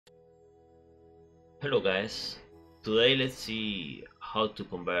Hello guys, today let's see how to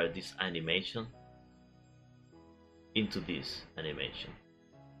convert this animation into this animation.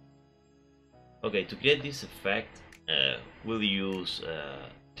 Okay, to create this effect we'll use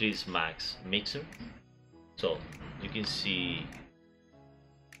 3ds Max Mixer. So you can see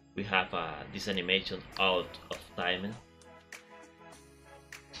we have this animation out of timing.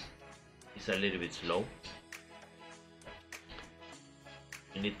 It's a little bit slow.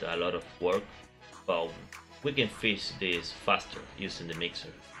 You need a lot of work, but we can fix this faster using the mixer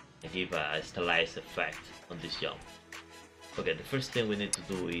and give a stylized effect on this jump. Okay, the first thing we need to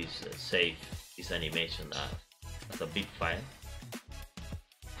do is save this animation as a big file.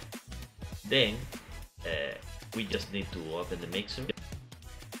 Then we just need to open the mixer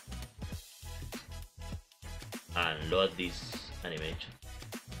and load this animation.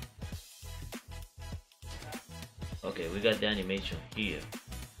 Okay, we got the animation here.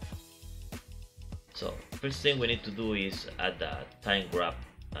 So first thing we need to do is add the time grab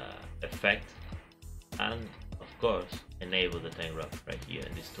effect, and of course enable the time grab right here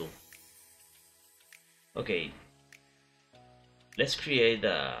in this tool. Okay, let's create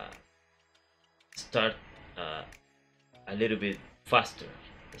a start a little bit faster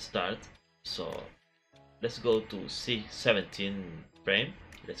start. So let's go to 17 frame.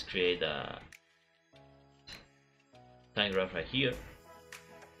 Let's create a time grab right here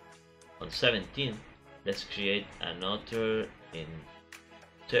on 17. Let's create another in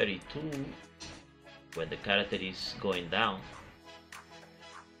 32 when the character is going down.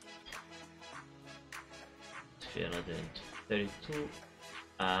 Let's create another in 32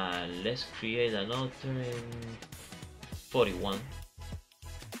 and let's create another in 41.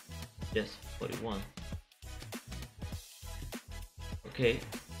 Yes, 41. Okay,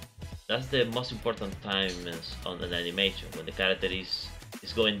 that's the most important times on an animation, when the character is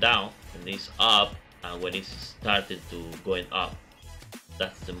going down and is up, and when it's started to going up.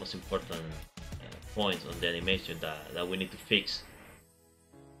 That's the most important point on the animation that we need to fix.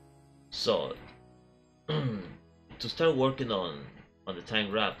 So to start working on the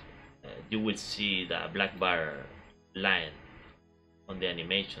time grab, you will see the black bar line on the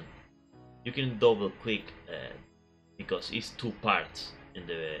animation. You can double click because it's two parts. In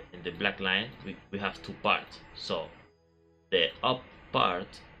the black line we have two parts. So the up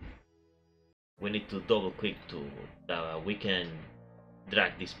part we need to double click to we can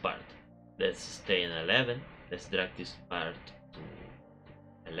drag this part. Let's stay in 11. Let's drag this part to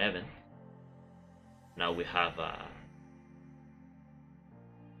 11. Now we have a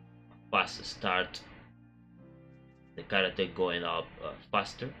fast start, the character going up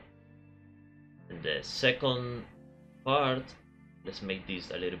faster. And the second part, let's make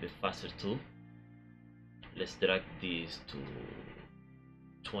this a little bit faster too. Let's drag this to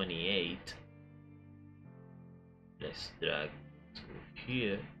 28. Let's drag to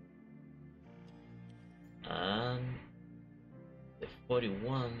here, and the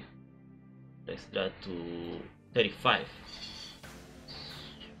 41, let's drag to 35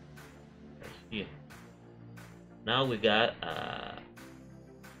 right here. Now we got a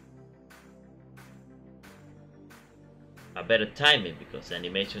better timing because the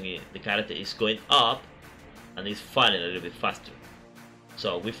animation the character is going up and is falling a little bit faster.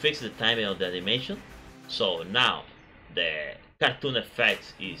 So we fixed the timing of the animation. So now the cartoon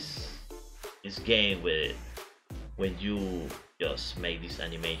effect is gained with when you just make this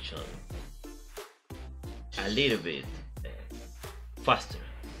animation a little bit faster.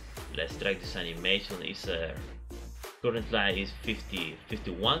 Let's drag this animation. It's current line is 50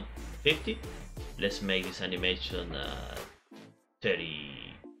 let's make this animation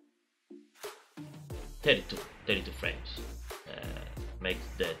 32 frames. Make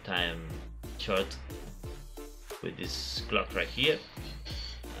the time short with this clock right here.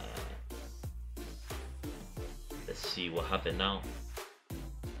 Let's see what happened now.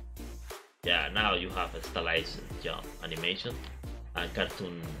 Yeah, now you have a stylized jump animation and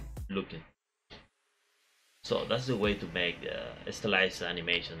cartoon looking. So that's the way to make a stylized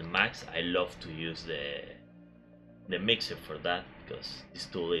animation in Max. I love to use the mixer for that because this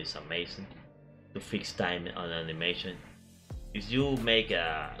tool is amazing to fix time on animation. If you make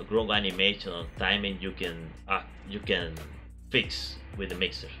a wrong animation on timing, you can fix with the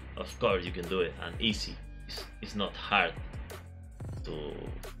mixer. Of course you can do it, and easy. It's not hard to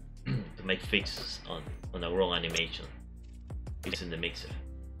to make fixes on a wrong animation using the mixer.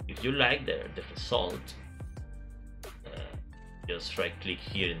 If you like the result, just right click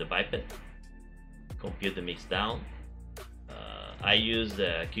here in the biped, compute the mix down. I use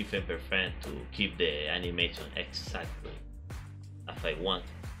the keyframe per frame to keep the animation exactly as I want.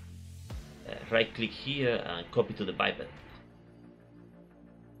 right click here and copy to the biped.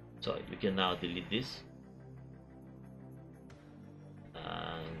 So you can now delete this,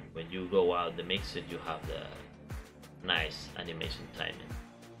 and when you go out the mixer you have the nice animation timing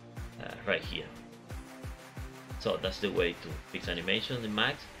right here. So that's the way to fix animation in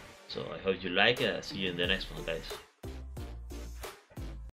Max. So I hope you like it. See you in the next one, guys.